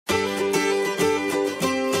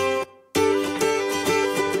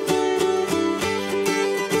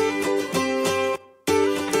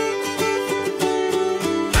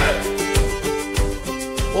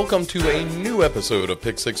Welcome to a new episode of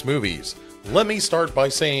Pick 6 Movies. Let me start by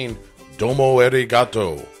saying, domo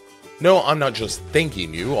arigato. No, I'm not just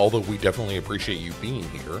thanking you, although we definitely appreciate you being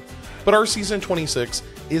here, but our Season 26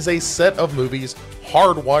 is a set of movies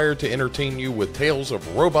hardwired to entertain you with tales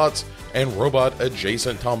of robots and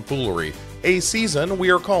robot-adjacent tomfoolery, a season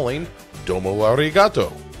we are calling Domo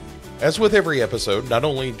Arigato. As with every episode, not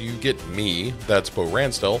only do you get me, that's Bo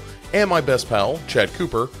Ransdell, and my best pal, Chad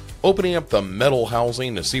Cooper, opening up the metal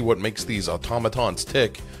housing to see what makes these automatons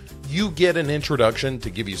tick, you get an introduction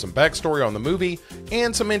to give you some backstory on the movie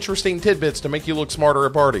and some interesting tidbits to make you look smarter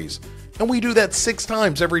at parties. And we do that 6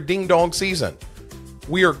 times every Ding Dong season.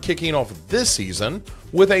 We are kicking off this season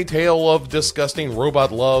with a tale of disgusting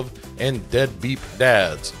robot love and deadbeat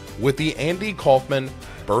dads with the Andy Kaufman,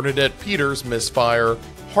 Bernadette Peters misfire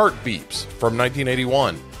Heartbeeps from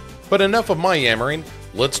 1981. But enough of my yammering,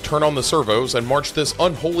 let's turn on the servos and march this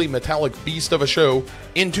unholy metallic beast of a show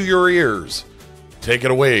into your ears. Take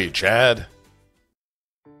it away, Chad.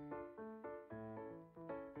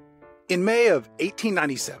 In May of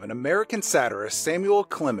 1897, American satirist Samuel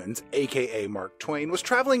Clemens, aka Mark Twain, was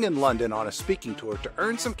traveling in London on a speaking tour to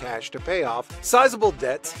earn some cash to pay off sizable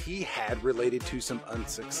debts he had related to some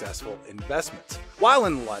unsuccessful investments. While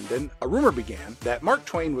in London, a rumor began that Mark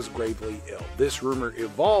Twain was gravely ill. This rumor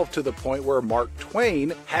evolved to the point where Mark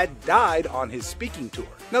Twain had died on his speaking tour.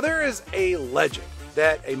 Now, there is a legend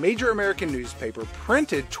that a major American newspaper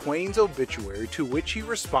printed Twain's obituary, to which he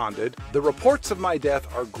responded, "The reports of my death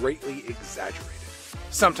are greatly exaggerated."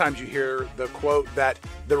 Sometimes you hear the quote that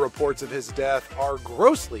the reports of his death are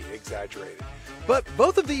grossly exaggerated. But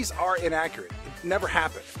both of these are inaccurate. It never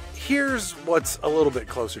happened. Here's what's a little bit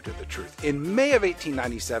closer to the truth. In May of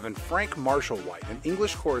 1897, Frank Marshall White, an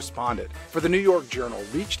English correspondent for the New York Journal,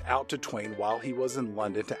 reached out to Twain while he was in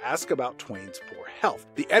London to ask about Twain's poor health.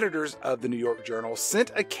 The editors of the New York Journal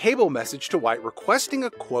sent a cable message to White requesting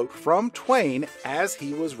a quote from Twain as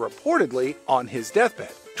he was reportedly on his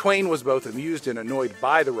deathbed. Twain was both amused and annoyed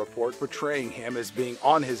by the report, portraying him as being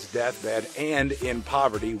on his deathbed and in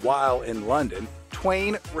poverty while in London.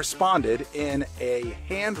 Twain responded in a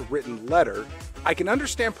handwritten letter, "I can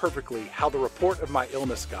understand perfectly how the report of my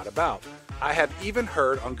illness got about. I have even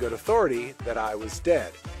heard on good authority that I was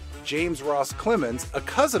dead. James Ross Clemens, a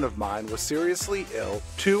cousin of mine, was seriously ill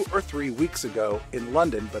 2 or 3 weeks ago in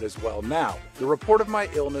London, but is well now. The report of my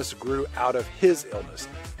illness grew out of his illness.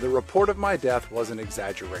 The report of my death was an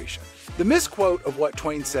exaggeration." The misquote of what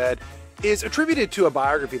Twain said is attributed to a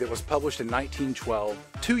biography that was published in 1912,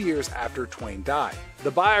 2 years after Twain died.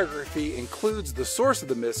 The biography includes the source of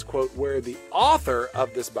the misquote, where the author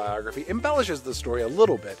of this biography embellishes the story a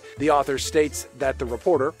little bit. The author states that the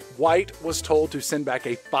reporter, White, was told to send back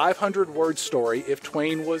a 500-word story if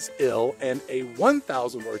Twain was ill and a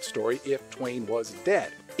 1,000-word story if Twain was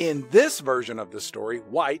dead. In this version of the story,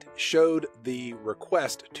 White showed the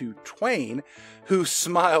request to Twain, who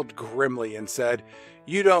smiled grimly and said,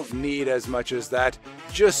 "You don't need as much as that.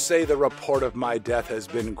 Just say the report of my death has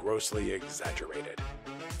been grossly exaggerated."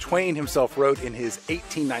 Twain himself wrote in his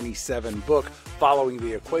 1897 book, Following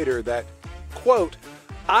the Equator, that, quote,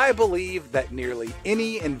 "I believe that nearly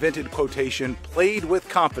any invented quotation played with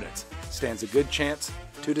confidence stands a good chance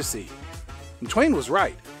to deceive." And Twain was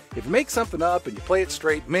right. If you make something up and you play it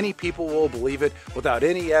straight, many people will believe it without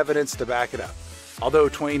any evidence to back it up. Although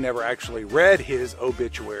Twain never actually read his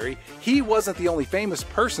obituary, he wasn't the only famous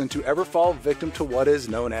person to ever fall victim to what is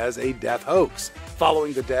known as a death hoax.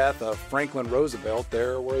 Following the death of Franklin Roosevelt,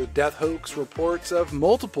 there were death hoax reports of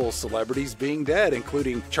multiple celebrities being dead,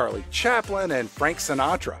 including Charlie Chaplin and Frank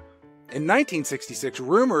Sinatra. In 1966,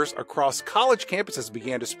 rumors across college campuses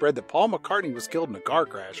began to spread that Paul McCartney was killed in a car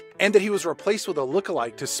crash, and that he was replaced with a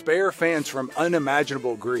lookalike to spare fans from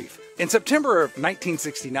unimaginable grief. In September of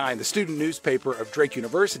 1969, the student newspaper of Drake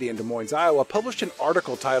University in Des Moines, Iowa, published an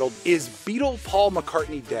article titled, "Is Beatle Paul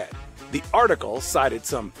McCartney Dead?" The article cited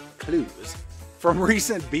some clues from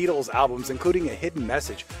recent Beatles albums, including a hidden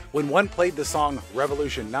message when one played the song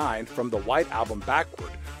Revolution 9 from the White Album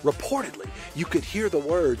backward. Reportedly, you could hear the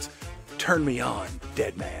words, "Turn me on,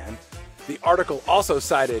 dead man." The article also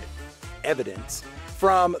cited evidence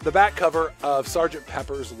from the back cover of Sgt.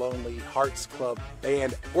 Pepper's Lonely Hearts Club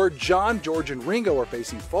Band, where John, George, and Ringo are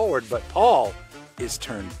facing forward, but Paul is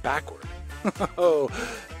turned backward. Oh,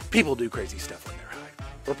 people do crazy stuff when they're high.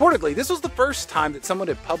 Reportedly, this was the first time that someone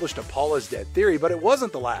had published a Paul is dead theory, but it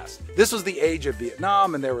wasn't the last. This was the age of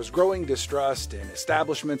Vietnam, and there was growing distrust in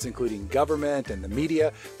establishments, including government and the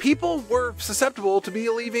media. People were susceptible to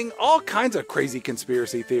believing all kinds of crazy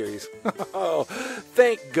conspiracy theories. Oh,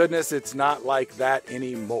 thank goodness it's not like that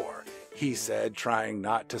anymore, he said, trying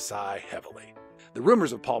not to sigh heavily. The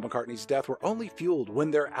rumors of Paul McCartney's death were only fueled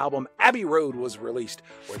when their album Abbey Road was released,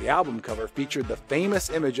 where the album cover featured the famous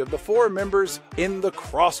image of the four members in the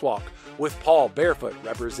crosswalk, with Paul barefoot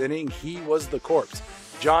representing he was the corpse.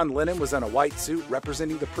 John Lennon was in a white suit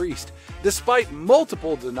representing the priest. Despite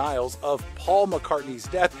multiple denials of Paul McCartney's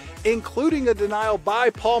death, including a denial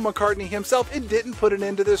by Paul McCartney himself, it didn't put an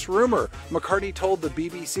end to this rumor. McCartney told the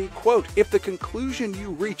BBC, quote, "If the conclusion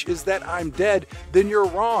you reach is that I'm dead, then you're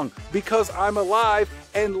wrong, because I'm alive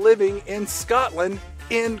and living in Scotland,"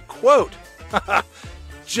 end quote.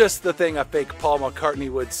 Just the thing a fake Paul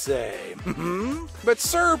McCartney would say. But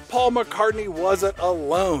Sir Paul McCartney wasn't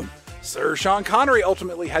alone. Sir Sean Connery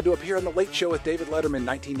ultimately had to appear on The Late Show with David Letterman in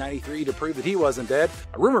 1993 to prove that he wasn't dead.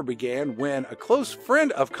 A rumor began when a close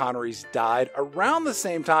friend of Connery's died around the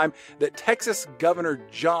same time that Texas Governor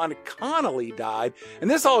John Connally died, and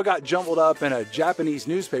this all got jumbled up in a Japanese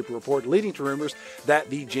newspaper report, leading to rumors that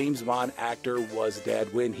the James Bond actor was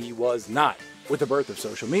dead when he was not. With the birth of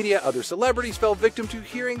social media, other celebrities fell victim to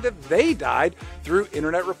hearing that they died through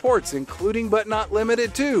internet reports, including but not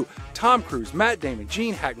limited to Tom Cruise, Matt Damon,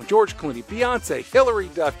 Gene Hackman, George Clooney, Beyonce, Hilary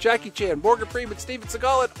Duff, Jackie Chan, Morgan Freeman, Steven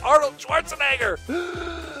Seagal, and Arnold Schwarzenegger.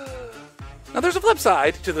 Now, there's a flip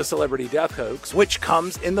side to the celebrity death hoax, which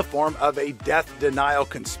comes in the form of a death denial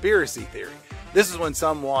conspiracy theory. This is when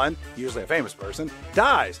someone, usually a famous person,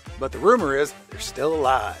 dies, but the rumor is they're still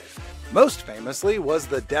alive. Most famously was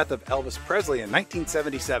the death of Elvis Presley in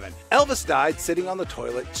 1977. Elvis died sitting on the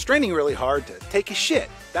toilet, straining really hard to take a shit.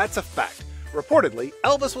 That's a fact. Reportedly,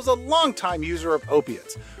 Elvis was a longtime user of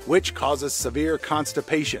opiates, which causes severe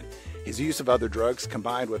constipation. His use of other drugs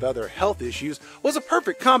combined with other health issues was a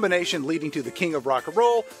perfect combination, leading to the king of rock and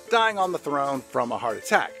roll dying on the throne from a heart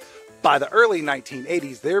attack. By the early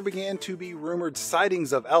 1980s, there began to be rumored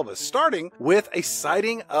sightings of Elvis, starting with a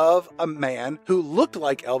sighting of a man who looked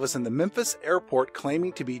like Elvis in the Memphis airport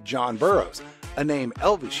claiming to be John Burroughs, a name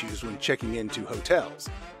Elvis used when checking into hotels.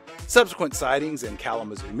 Subsequent sightings in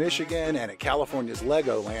Kalamazoo, Michigan, and at California's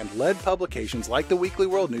Legoland led publications like the Weekly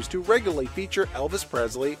World News to regularly feature Elvis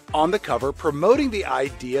Presley on the cover, promoting the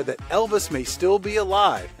idea that Elvis may still be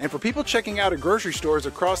alive. And for people checking out at grocery stores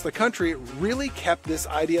across the country, it really kept this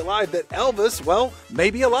idea alive that Elvis, well, may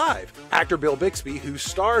be alive. Actor Bill Bixby, who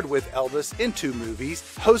starred with Elvis in 2 movies,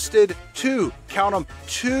 hosted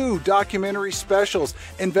two documentary specials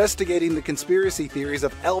investigating the conspiracy theories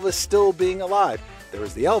of Elvis still being alive. There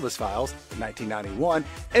was The Elvis Files in 1991,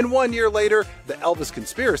 and 1 year later, The Elvis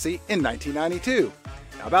Conspiracy in 1992.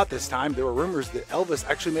 Now, about this time, there were rumors that Elvis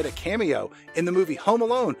actually made a cameo in the movie Home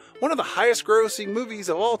Alone, one of the highest grossing movies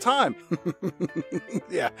of all time.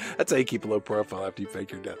 Yeah, that's how you keep a low profile after you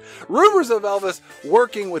fake your death. Rumors of Elvis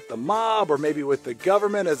working with the mob or maybe with the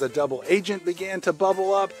government as a double agent began to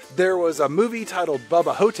bubble up. There was a movie titled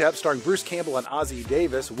Bubba Hotep starring Bruce Campbell and Ozzie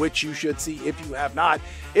Davis, which you should see if you have not.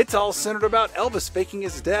 It's all centered about Elvis faking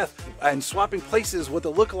his death and swapping places with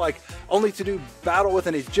a lookalike, only to do battle with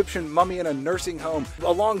an Egyptian mummy in a nursing home,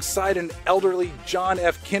 alongside an elderly John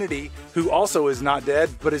F. Kennedy, who also is not dead,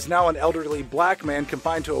 but is now an elderly black man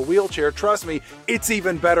confined to a wheelchair. Trust me, it's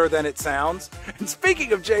even better than it sounds. And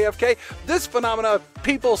speaking of JFK, this phenomena of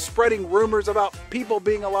people spreading rumors about people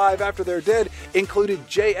being alive after they're dead included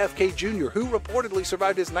JFK Jr., who reportedly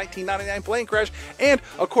survived his 1999 plane crash, and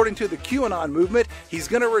according to the QAnon movement, he's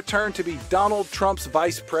going to return to be Donald Trump's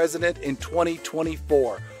vice president in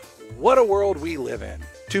 2024. What a world we live in.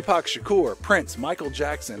 Tupac Shakur, Prince, Michael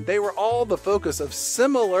Jackson, they were all the focus of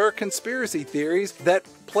similar conspiracy theories that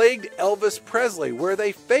plagued Elvis Presley, where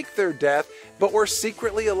they faked their death but were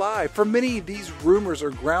secretly alive. For many, these rumors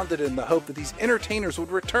are grounded in the hope that these entertainers would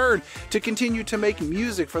return to continue to make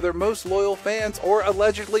music for their most loyal fans or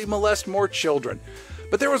allegedly molest more children.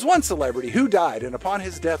 But there was one celebrity who died, and upon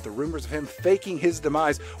his death, the rumors of him faking his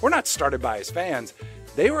demise were not started by his fans.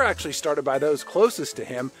 They were actually started by those closest to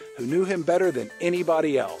him who knew him better than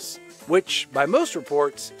anybody else, which, by most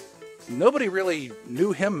reports, nobody really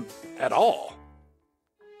knew him at all.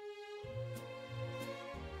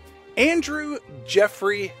 Andrew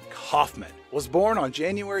Jeffrey Kaufman was born on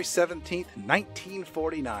January 17th,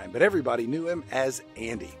 1949, but everybody knew him as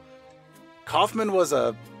Andy. Kaufman was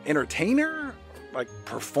an entertainer, like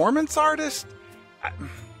performance artist.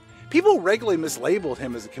 People regularly mislabeled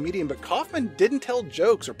him as a comedian, but Kaufman didn't tell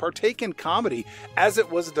jokes or partake in comedy as it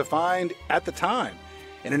was defined at the time.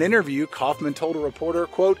 In an interview, Kaufman told a reporter,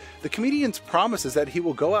 quote, "The comedian's promise is that he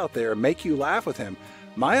will go out there and make you laugh with him.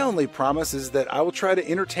 My only promise is that I will try to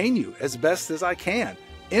entertain you as best as I can,"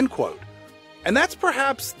 end quote. And that's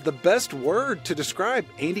perhaps the best word to describe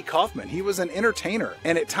Andy Kaufman. He was an entertainer,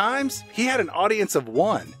 and at times, he had an audience of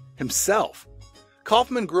one himself.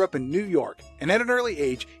 Kaufman grew up in New York, and at an early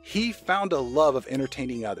age, he found a love of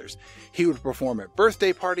entertaining others. He would perform at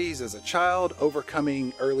birthday parties as a child,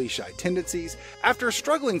 overcoming early shy tendencies. After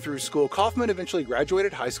struggling through school, Kaufman eventually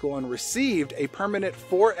graduated high school and received a permanent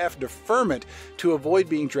 4F deferment to avoid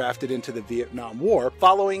being drafted into the Vietnam War,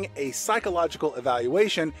 following a psychological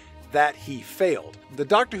evaluation that he failed. The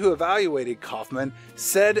doctor who evaluated Kaufman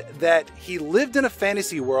said that he lived in a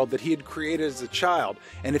fantasy world that he had created as a child,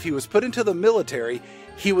 and if he was put into the military,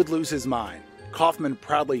 he would lose his mind. Kaufman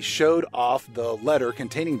proudly showed off the letter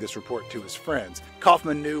containing this report to his friends.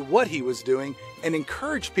 Kaufman knew what he was doing and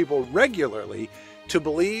encouraged people regularly to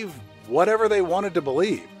believe whatever they wanted to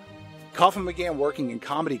believe. Kaufman began working in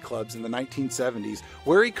comedy clubs in the 1970s,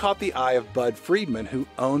 where he caught the eye of Bud Friedman, who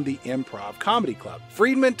owned the Improv Comedy Club.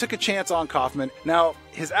 Friedman took a chance on Kaufman. Now,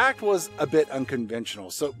 his act was a bit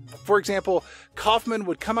unconventional. So, for example, Kaufman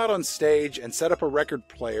would come out on stage and set up a record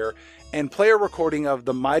player and play a recording of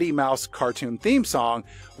the Mighty Mouse cartoon theme song,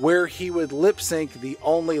 where he would lip sync the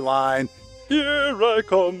only line, "Here I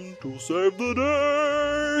come to save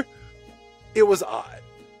the day." It was odd.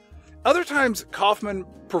 Other times, Kaufman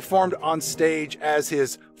performed on stage as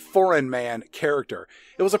his foreign man character.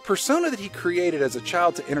 It was a persona that he created as a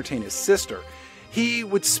child to entertain his sister. He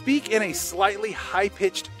would speak in a slightly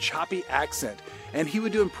high-pitched, choppy accent, and he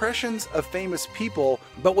would do impressions of famous people,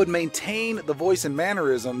 but would maintain the voice and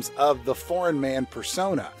mannerisms of the foreign man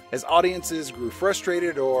persona. As audiences grew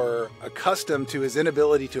frustrated or accustomed to his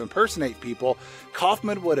inability to impersonate people,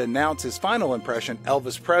 Kaufman would announce his final impression,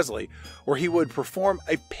 Elvis Presley, where he would perform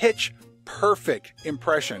a pitch-perfect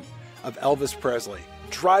impression of Elvis Presley,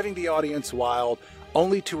 driving the audience wild,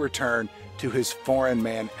 only to return to his foreign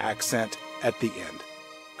man accent at the end.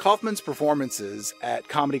 Kaufman's performances at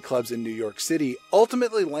comedy clubs in New York City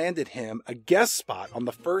ultimately landed him a guest spot on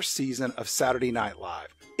the first season of Saturday Night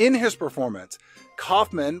Live. In his performance,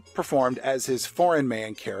 Kaufman performed as his foreign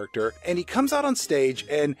man character, and he comes out on stage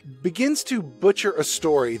and begins to butcher a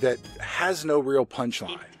story that has no real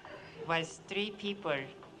punchline. It was three people,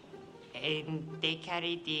 and they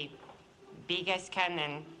carried the biggest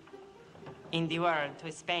cannon in the world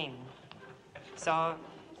to Spain. So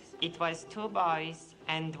it was two boys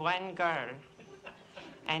and one girl,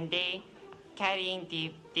 and they carrying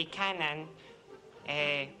the cannon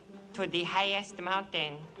to the highest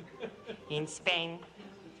mountain in Spain.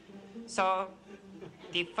 So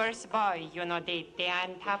the first boy, they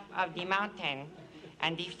on top of the mountain,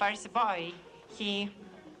 and the first boy, he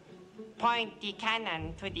point the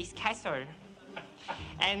cannon to this castle,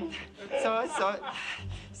 and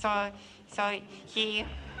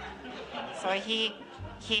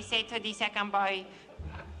he said to the second boy,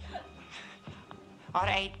 "All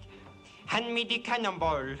right, hand me the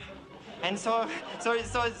cannonball." And so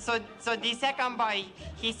the second boy,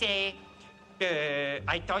 he say,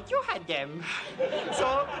 "I thought you had them."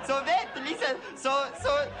 So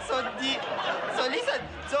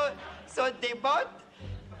they both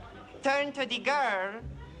turn to the girl,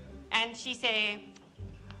 and she say,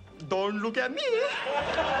 "Don't look at me."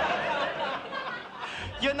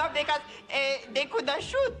 Because they could not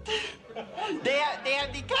shoot. They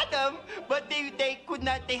have the cannon, but they could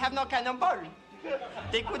not. They have no cannonball.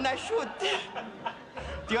 They could not shoot.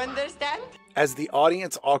 Do you understand? As the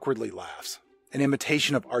audience awkwardly laughs, an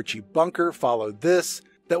imitation of Archie Bunker followed this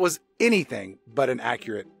that was anything but an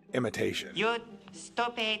accurate imitation. You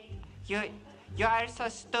stupid. You are so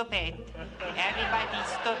stupid. Everybody's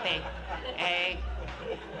stupid.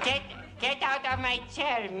 Get out of my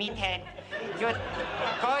chair, meathead. You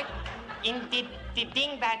go in the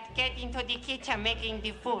dingbat, get into the kitchen making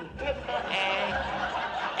the food.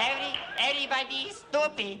 Everybody is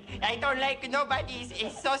stupid. I don't like nobody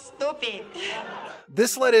is so stupid.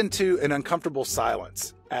 This led into an uncomfortable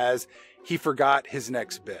silence as he forgot his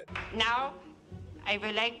next bit. Now, I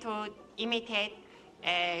would like to imitate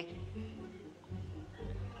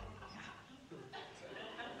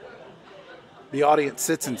The audience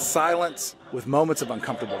sits in silence with moments of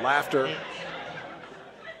uncomfortable laughter.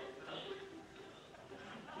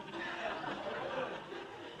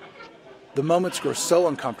 The moments grow so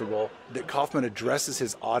uncomfortable that Kaufman addresses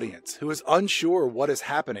his audience, who is unsure what is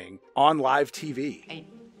happening on live TV.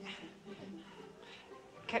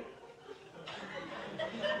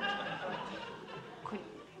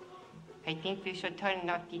 I think we should turn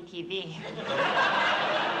off the TV.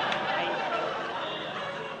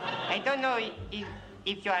 I don't know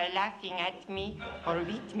if you are laughing at me or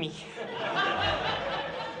with me.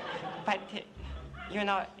 But,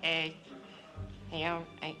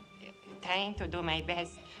 I'm trying to do my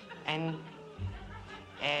best, and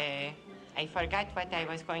I forgot what I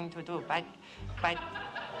was going to do, but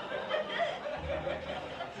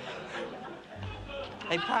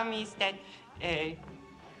I promise that,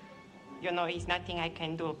 you know, it's nothing I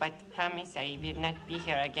can do, but promise I will not be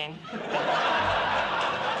here again.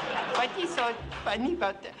 What is so funny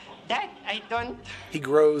about that? I don't... He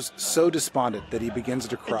grows so despondent that he begins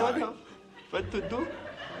to cry. I don't know what to do.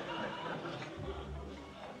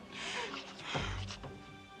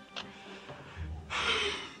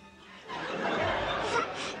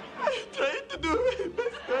 I tried to do my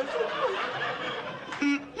best.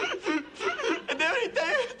 And every time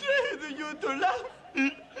I try to you to laugh,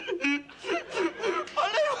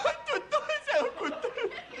 all I want to do is have good time.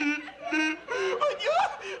 But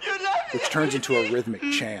you laugh. Which turns into a rhythmic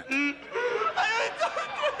chant,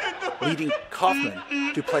 leading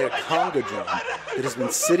Kaufman to play a conga drum that has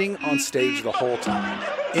been sitting on stage the whole time,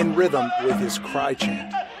 in rhythm with his cry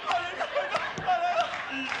chant.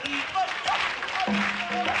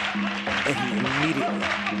 And he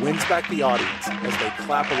immediately wins back the audience as they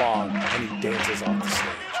clap along and he dances off the stage.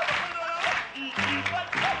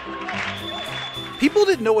 People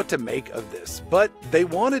didn't know what to make of this, but they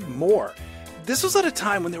wanted more. This was at a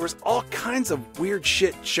time when there was all kinds of weird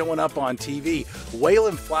shit showing up on TV.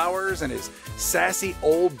 Waylon Flowers and his sassy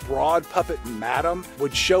old broad puppet Madam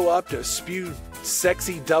would show up to spew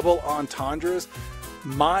sexy double entendres.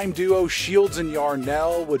 Mime duo Shields and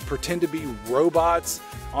Yarnell would pretend to be robots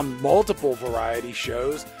on multiple variety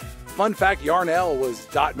shows. Fun fact, Yarnell was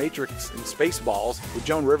Dot Matrix in Spaceballs, with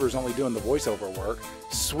Joan Rivers only doing the voiceover work.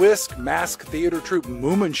 Swiss mask theater troupe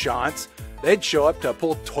Moominshants, they'd show up to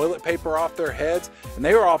pull toilet paper off their heads, and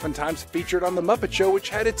they were oftentimes featured on The Muppet Show, which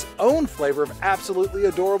had its own flavor of absolutely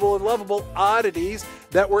adorable and lovable oddities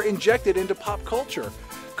that were injected into pop culture.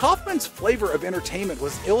 Kaufman's flavor of entertainment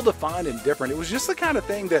was ill-defined and different. It was just the kind of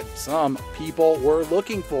thing that some people were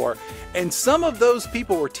looking for. And some of those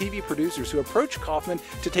people were TV producers who approached Kaufman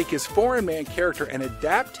to take his foreign man character and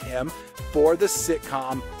adapt him for the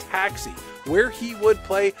sitcom Taxi, where he would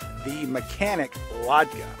play the mechanic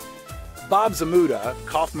Ladka. Bob Zamuda,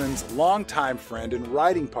 Kaufman's longtime friend and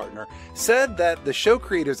writing partner, said that the show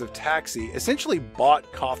creators of Taxi essentially bought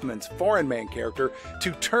Kaufman's foreign man character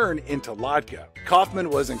to turn into Ladka. Kaufman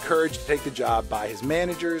was encouraged to take the job by his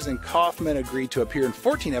managers, and Kaufman agreed to appear in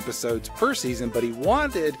 14 episodes per season, but he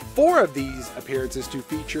wanted 4 of these appearances to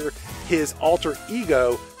feature his alter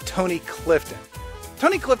ego, Tony Clifton.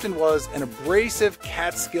 Tony Clifton was an abrasive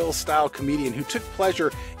Catskill-style comedian who took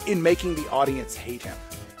pleasure in making the audience hate him.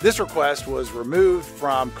 This request was removed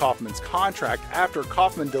from Kaufman's contract after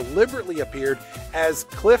Kaufman deliberately appeared as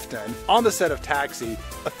Clifton on the set of Taxi,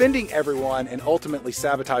 offending everyone and ultimately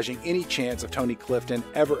sabotaging any chance of Tony Clifton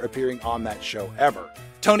ever appearing on that show ever.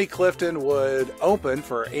 Tony Clifton would open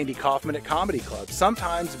for Andy Kaufman at comedy clubs,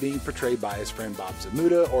 sometimes being portrayed by his friend Bob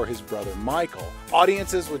Zamuda or his brother Michael.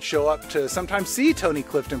 Audiences would show up to sometimes see Tony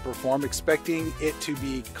Clifton perform, expecting it to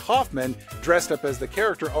be Kaufman dressed up as the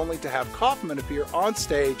character, only to have Kaufman appear on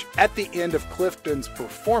stage at the end of Clifton's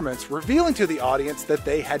performance, revealing to the audience that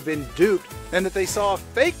they had been duped and that they saw a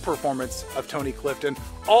fake performance of Tony Clifton,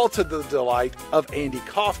 all to the delight of Andy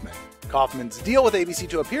Kaufman. Kaufman's deal with ABC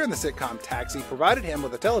to appear in the sitcom Taxi provided him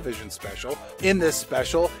with a television special. In this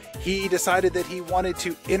special, he decided that he wanted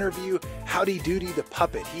to interview Howdy Doody the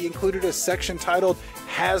puppet. He included a section titled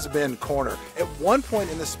Has Been Corner. At one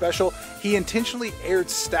point in the special, he intentionally aired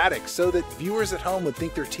static so that viewers at home would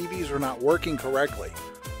think their TVs were not working correctly.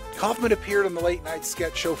 Kaufman appeared on the late night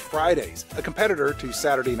sketch show Fridays, a competitor to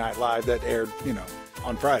Saturday Night Live that aired,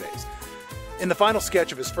 on Fridays. In the final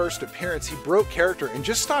sketch of his first appearance, he broke character and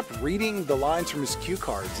just stopped reading the lines from his cue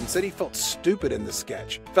cards and said he felt stupid in the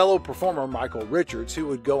sketch. Fellow performer Michael Richards, who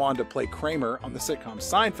would go on to play Kramer on the sitcom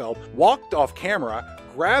Seinfeld, walked off camera,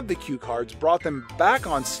 grabbed the cue cards, brought them back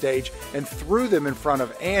on stage, and threw them in front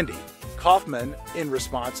of Andy. Kaufman, in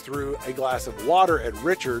response, threw a glass of water at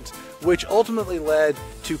Richards, which ultimately led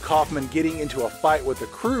to Kaufman getting into a fight with a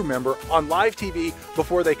crew member on live TV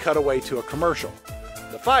before they cut away to a commercial.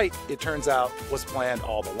 The fight, it turns out, was planned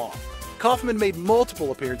all along. Kaufman made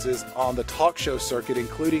multiple appearances on the talk show circuit,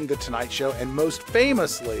 including The Tonight Show and most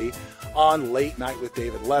famously on Late Night with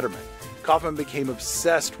David Letterman. Kaufman became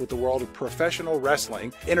obsessed with the world of professional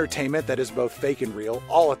wrestling, entertainment that is both fake and real,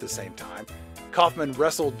 all at the same time. Kaufman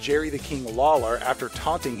wrestled Jerry the King Lawler after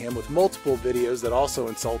taunting him with multiple videos that also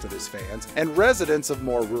insulted his fans and residents of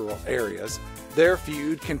more rural areas. Their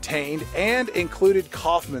feud contained and included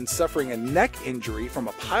Kaufman suffering a neck injury from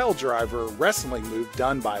a piledriver wrestling move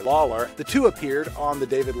done by Lawler. The two appeared on the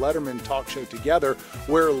David Letterman talk show together,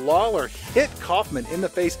 where Lawler hit Kaufman in the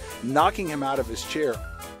face, knocking him out of his chair.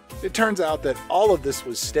 It turns out that all of this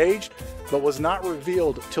was staged, but was not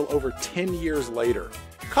revealed till over 10 years later.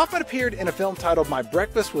 Kaufman appeared in a film titled My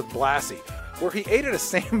Breakfast with Blassie, where he ate at a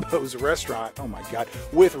Sambo's restaurant, oh my god,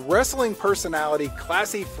 with wrestling personality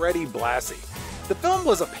Classy Freddie Blassie. The film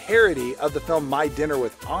was a parody of the film My Dinner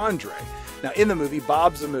with Andre. Now, in the movie,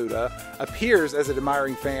 Bob Zmuda appears as an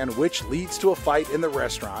admiring fan, which leads to a fight in the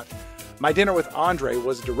restaurant. My Dinner with Andre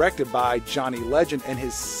was directed by Johnny Legend, and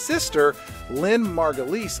his sister, Lynn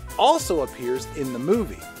Margulies, also appears in the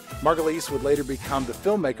movie. Margulies would later become the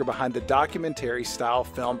filmmaker behind the documentary-style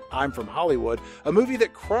film I'm From Hollywood, a movie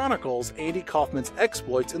that chronicles Andy Kaufman's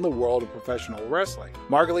exploits in the world of professional wrestling.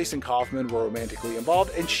 Margulies and Kaufman were romantically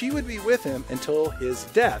involved, and she would be with him until his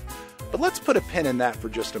death. But let's put a pin in that for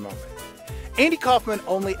just a moment. Andy Kaufman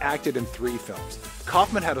only acted in 3 films.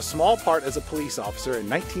 Kaufman had a small part as a police officer in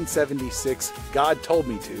 1976's God Told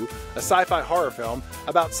Me To, a sci-fi horror film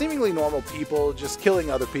about seemingly normal people just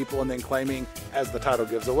killing other people and then claiming, as the title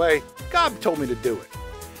gives away, God told me to do it.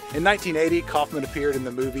 In 1980, Kaufman appeared in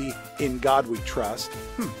the movie In God We Trust.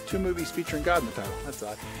 2 movies featuring God in the title. That's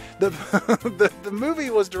odd. The movie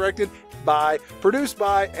was directed by, produced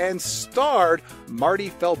by, and starred Marty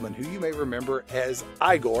Feldman, who you may remember as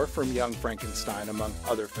Igor from Young Frankenstein, among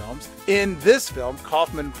other films. In this film,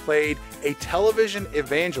 Kaufman played a television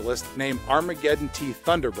evangelist named Armageddon T.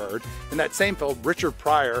 Thunderbird. In that same film, Richard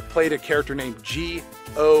Pryor played a character named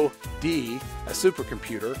G.O.D., a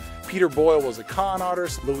supercomputer. Peter Boyle was a con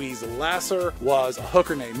artist, Louise Lasser was a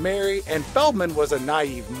hooker named Mary, and Feldman was a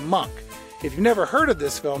naive monk. If you've never heard of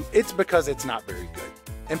this film, it's because it's not very good.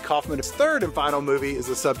 And Kaufman's third and final movie is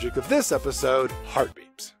the subject of this episode,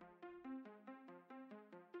 Heartbeeps.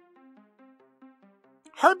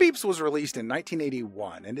 Heartbeeps was released in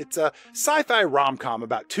 1981, and it's a sci-fi rom-com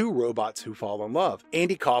about 2 robots who fall in love.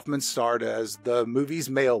 Andy Kaufman starred as the movie's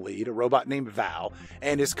male lead, a robot named Val,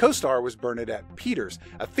 and his co-star was Bernadette Peters,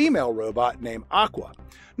 a female robot named Aqua.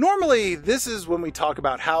 Normally, this is when we talk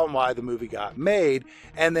about how and why the movie got made,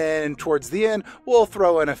 and then towards the end, we'll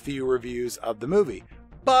throw in a few reviews of the movie.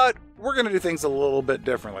 But we're going to do things a little bit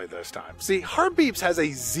differently this time. See, Heartbeeps has a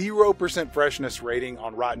 0% freshness rating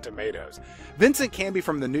on Rotten Tomatoes. Vincent Canby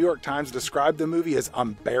from the New York Times described the movie as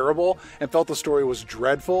unbearable and felt the story was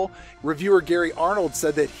dreadful. Reviewer Gary Arnold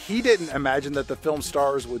said that he didn't imagine that the film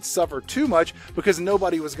stars would suffer too much because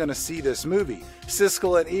nobody was going to see this movie.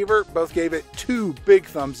 Siskel and Ebert both gave it 2 big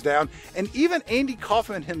thumbs down, and even Andy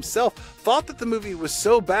Kaufman himself thought that the movie was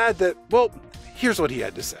so bad that, well, here's what he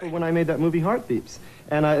had to say. When I made that movie Heartbeeps,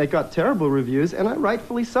 and it got terrible reviews, and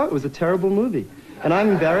rightfully so. It was a terrible movie. And I'm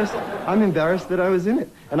embarrassed that I was in it.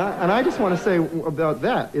 And I just want to say about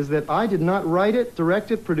that is that I did not write it,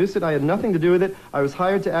 direct it, produce it. I had nothing to do with it. I was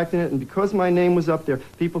hired to act in it, and because my name was up there,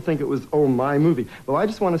 people think it was, oh, my movie. Well, I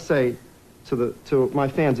just want to say to my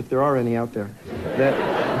fans, if there are any out there,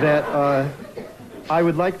 that I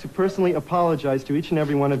would like to personally apologize to each and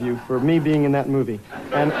every one of you for me being in that movie.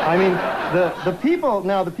 And I mean, the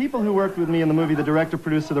people who worked with me in the movie, the director,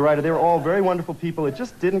 producer, the writer, they were all very wonderful people. It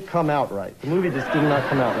just didn't come out right. The movie just did not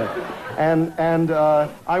come out right. And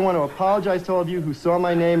I want to apologize to all of you who saw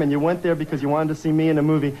my name and you went there because you wanted to see me in a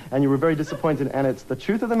movie and you were very disappointed. And it's the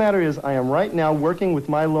truth of the matter is I am right now working with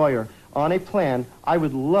my lawyer on a plan. I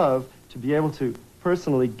would love to be able to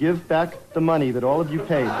personally give back the money that all of you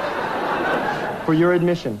paid for your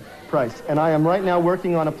admission price. And I am right now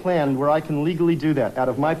working on a plan where I can legally do that out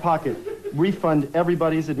of my pocket, refund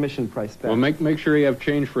everybody's admission price back. Well, make sure you have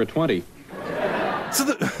change for a 20. So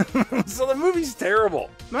the movie's terrible.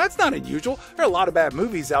 Now, that's not unusual. There are a lot of bad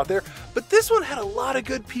movies out there, but this one had a lot of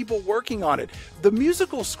good people working on it. The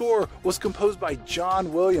musical score was composed by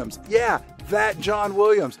John Williams. Yeah, that John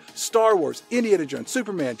Williams. Star Wars, Indiana Jones,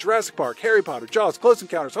 Superman, Jurassic Park, Harry Potter, Jaws, Close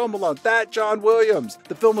Encounters, Home Alone. That John Williams.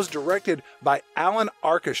 The film was directed by Alan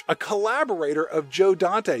Arkush, a collaborator of Joe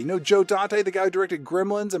Dante. You know Joe Dante, the guy who directed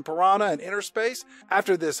Gremlins and Piranha and Inner Space?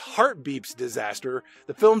 After this Heartbeeps disaster,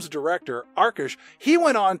 the film's director, Arkush, he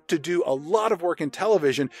went on to do a lot of work in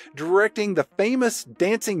television, directing the famous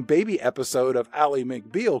Dancing Baby episode of Ally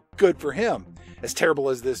McBeal. Good for him. As terrible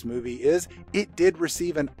as this movie is, it did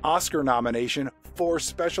receive an Oscar nomination for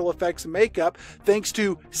special effects makeup thanks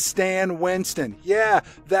to Stan Winston. Yeah,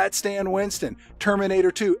 that's Stan Winston.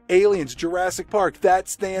 Terminator 2, Aliens, Jurassic Park,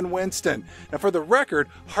 that's Stan Winston. Now for the record,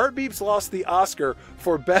 Heartbeeps lost the Oscar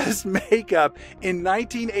for Best Makeup in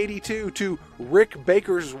 1982 to Rick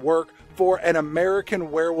Baker's work for An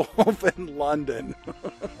American Werewolf in London.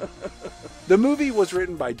 The movie was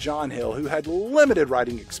written by John Hill, who had limited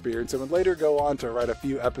writing experience and would later go on to write a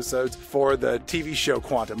few episodes for the TV show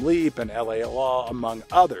Quantum Leap and LA Law, among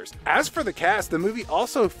others. As for the cast, the movie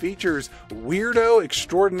also features weirdo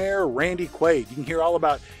extraordinaire Randy Quaid. You can hear all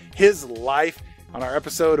about his life On our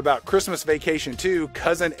episode about Christmas Vacation 2,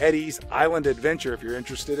 Cousin Eddie's Island Adventure, if you're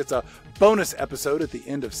interested, it's a bonus episode at the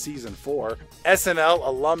end of Season 4. SNL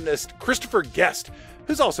alumnus Christopher Guest,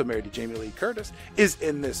 who's also married to Jamie Lee Curtis, is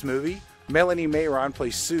in this movie. Melanie Mayron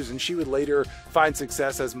plays Susan. She would later find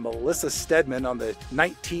success as Melissa Stedman on the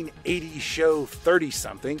 1980 show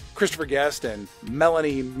 30-something. Christopher Guest and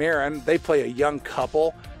Melanie Mayron, they play a young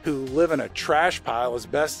couple who live in a trash pile, as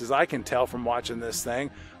best as I can tell from watching this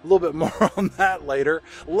thing. A little bit more on that later.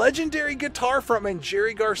 Legendary guitar frontman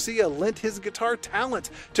Jerry Garcia lent his guitar talent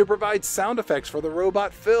to provide sound effects for the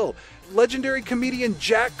robot Phil. Legendary comedian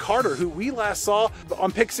Jack Carter, who we last saw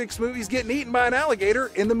on Pick 6 Movies getting eaten by an alligator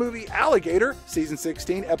in the movie Alligator, Season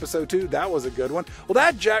 16, Episode 2. That was a good one. Well,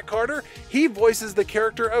 that Jack Carter, he voices the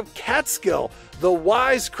character of Catskill, the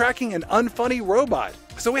wise-cracking and unfunny robot.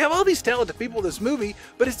 So we have all these talented people in this movie,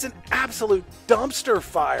 but it's an absolute dumpster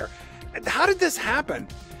fire. How did this happen?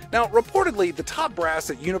 Now, reportedly, the top brass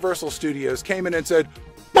at Universal Studios came in and said,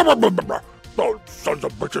 "Those sons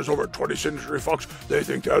of bitches over at 20th Century Fox, they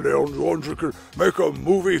think they're the only ones who can make a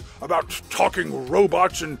movie about talking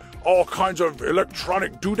robots and all kinds of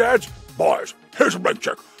electronic doodads. Boys, here's a blank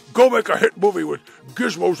check. Go make a hit movie with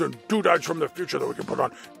gizmos and doodads from the future that we can put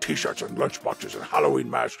on t-shirts and lunchboxes and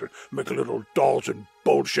Halloween masks and make little dolls and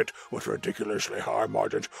bullshit with ridiculously high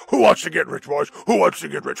margins. Who wants to get rich, boys? Who wants to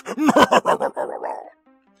get rich?"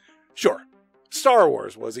 Sure, Star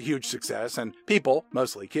Wars was a huge success, and people,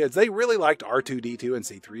 mostly kids, they really liked R2-D2 and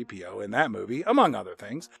C-3PO in that movie, among other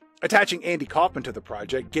things. Attaching Andy Kaufman to the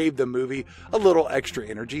project gave the movie a little extra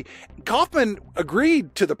energy. Kaufman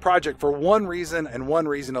agreed to the project for one reason and one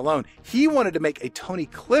reason alone. He wanted to make a Tony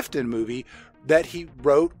Clifton movie that he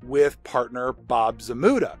wrote with partner Bob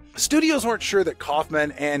Zmuda. Studios weren't sure that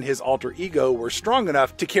Kaufman and his alter ego were strong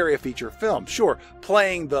enough to carry a feature film. Sure,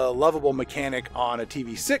 playing the lovable mechanic on a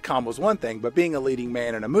TV sitcom was one thing, but being a leading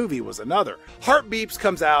man in a movie was another. Heartbeeps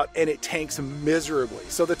comes out and it tanks miserably,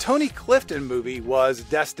 so the Tony Clifton movie was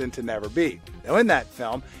destined to never be. Now in that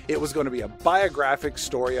film, it was going to be a biographic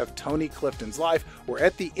story of Tony Clifton's life, where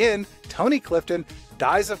at the end, Tony Clifton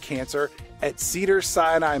dies of cancer at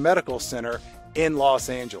Cedars-Sinai Medical Center in Los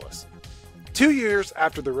Angeles. 2 years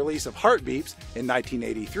after the release of Heartbeeps in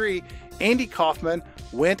 1983, Andy Kaufman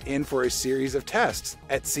went in for a series of tests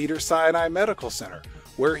at Cedars-Sinai Medical Center,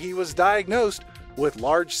 where he was diagnosed with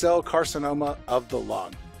large cell carcinoma of the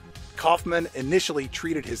lung. Kaufman initially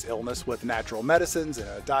treated his illness with natural medicines and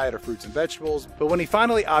a diet of fruits and vegetables, but when he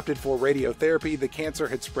finally opted for radiotherapy, the cancer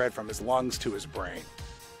had spread from his lungs to his brain.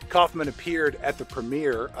 Kaufman appeared at the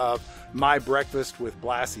premiere of My Breakfast with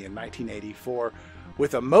Blassie in 1984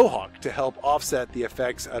 with a mohawk to help offset the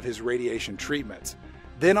effects of his radiation treatments.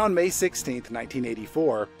 Then on May 16,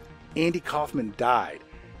 1984, Andy Kaufman died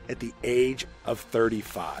at the age of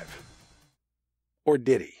 35. Or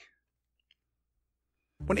did he?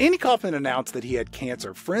 When Andy Kaufman announced that he had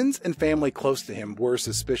cancer, friends and family close to him were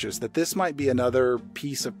suspicious that this might be another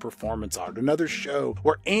piece of performance art, another show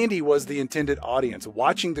where Andy was the intended audience,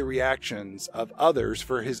 watching the reactions of others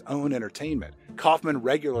for his own entertainment. Kaufman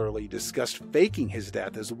regularly discussed faking his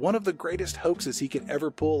death as one of the greatest hoaxes he could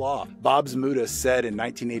ever pull off. Bob Zmuda said in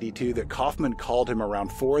 1982 that Kaufman called him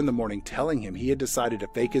around 4 a.m. telling him he had decided to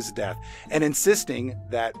fake his death and insisting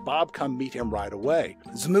that Bob come meet him right away.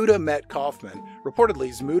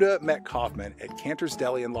 Reportedly, Zmuda met Kaufman at Cantor's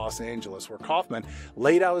Deli in Los Angeles, where Kaufman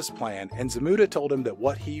laid out his plan, and Zmuda told him that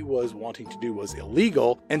what he was wanting to do was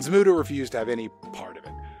illegal, and Zmuda refused to have any part of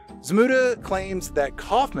it. Zmuda claims that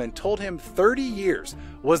Kaufman told him 30 years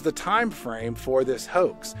was the time frame for this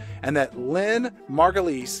hoax, and that Lynn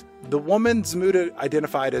Margulies, the woman Zmuda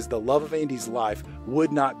identified as the love of Andy's life,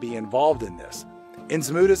 would not be involved in this. In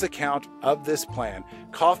Zmuda's account of this plan,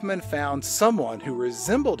 Kaufman found someone who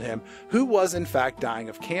resembled him who was in fact dying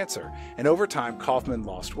of cancer, and over time Kaufman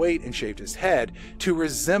lost weight and shaved his head to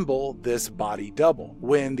resemble this body double.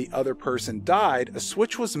 When the other person died, a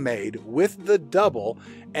switch was made with the double,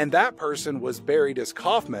 and that person was buried as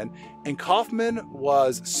Kaufman, and Kaufman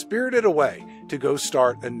was spirited away to go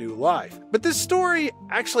start a new life. But this story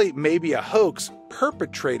actually may be a hoax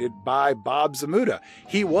perpetrated by Bob Zmuda.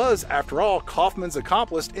 He was, after all, Kaufman's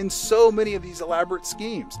accomplice in so many of these elaborate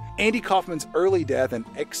schemes. Andy Kaufman's early death and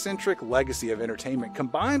eccentric legacy of entertainment,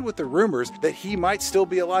 combined with the rumors that he might still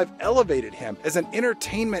be alive, elevated him as an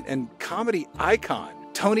entertainment and comedy icon.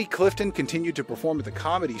 Tony Clifton continued to perform at the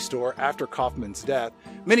Comedy Store after Kaufman's death.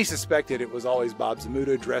 Many suspected it was always Bob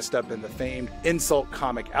Zmuda dressed up in the famed insult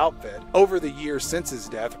comic outfit. Over the years since his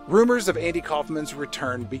death, rumors of Andy Kaufman's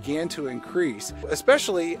return began to increase,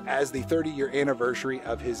 especially as the 30-year anniversary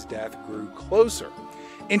of his death grew closer.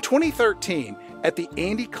 In 2013, at the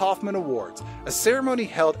Andy Kaufman Awards, a ceremony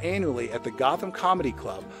held annually at the Gotham Comedy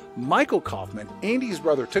Club, Michael Kaufman, Andy's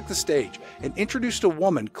brother, took the stage and introduced a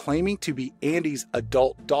woman claiming to be Andy's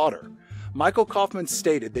adult daughter. Michael Kaufman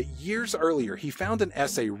stated that years earlier he found an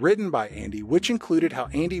essay written by Andy which included how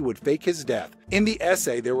Andy would fake his death. In the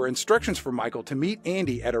essay, there were instructions for Michael to meet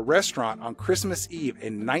Andy at a restaurant on Christmas Eve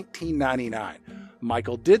in 1999.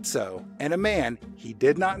 Michael did so, and a man he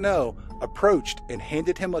did not know approached and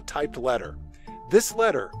handed him a typed letter. This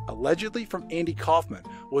letter, allegedly from Andy Kaufman,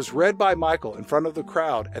 was read by Michael in front of the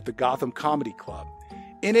crowd at the Gotham Comedy Club.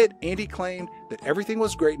 In it, Andy claimed that everything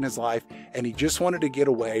was great in his life and he just wanted to get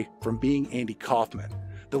away from being Andy Kaufman.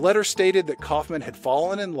 The letter stated that Kaufman had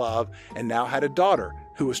fallen in love and now had a daughter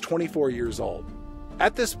who was 24 years old.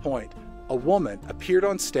 At this point, a woman appeared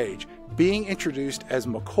on stage being introduced as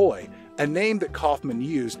McCoy, a name that Kaufman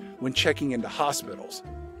used when checking into hospitals.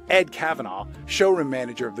 Ed Kavanaugh, showroom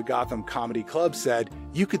manager of the Gotham Comedy Club, said,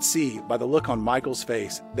 "You could see by the look on Michael's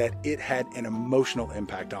face that it had an emotional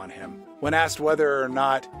impact on him." When asked whether or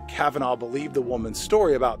not Kavanaugh believed the woman's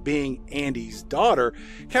story about being Andy's daughter,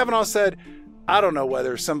 Kavanaugh said, "I don't know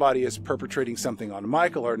whether somebody is perpetrating something on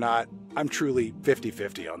Michael or not. I'm truly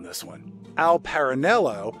 50-50 on this one." Al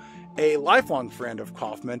Parinello, a lifelong friend of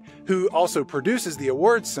Kaufman, who also produces the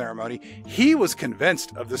awards ceremony, he was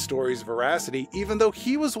convinced of the story's veracity, even though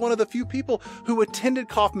he was one of the few people who attended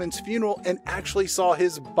Kaufman's funeral and actually saw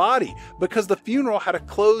his body, because the funeral had a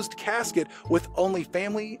closed casket with only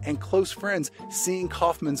family and close friends seeing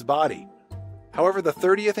Kaufman's body. However, the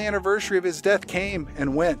 30th anniversary of his death came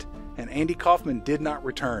and went, and Andy Kaufman did not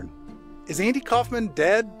return. Is Andy Kaufman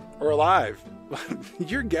dead or alive?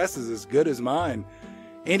 Your guess is as good as mine.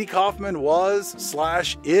 Andy Kaufman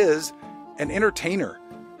was/is an entertainer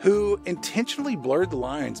who intentionally blurred the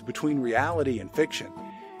lines between reality and fiction.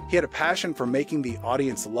 He had a passion for making the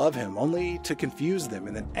audience love him, only to confuse them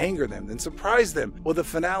and then anger them, then surprise them with a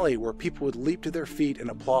finale where people would leap to their feet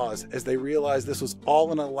in applause as they realized this was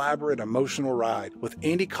all an elaborate emotional ride, with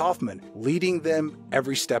Andy Kaufman leading them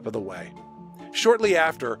every step of the way. Shortly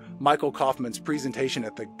after Michael Kaufman's presentation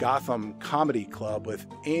at the Gotham Comedy Club with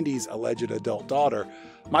Andy's alleged adult daughter,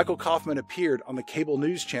 Michael Kaufman appeared on the cable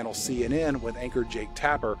news channel CNN with anchor Jake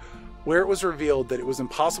Tapper, where it was revealed that it was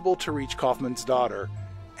impossible to reach Kaufman's daughter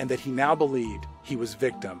and that he now believed he was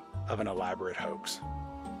victim of an elaborate hoax.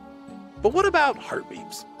 But what about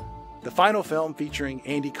Heartbeeps, the final film featuring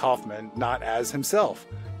Andy Kaufman not as himself?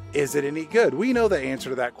 Is it any good? We know the answer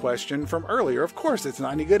to that question from earlier. Of course it's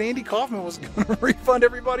not any good. Andy Kaufman was going to refund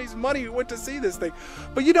everybody's money who went to see this thing.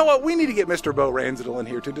 But you know what? We need to get Mr. Bo Ransdell in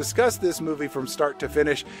here to discuss this movie from start to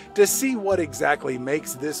finish to see what exactly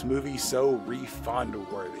makes this movie so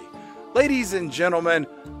refund-worthy. Ladies and gentlemen,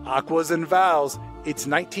 Aquas and Vows, it's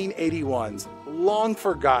 1981's long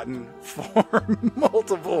forgotten for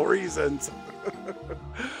multiple reasons.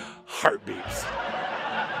 Heartbeeps.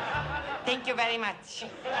 Thank you very much.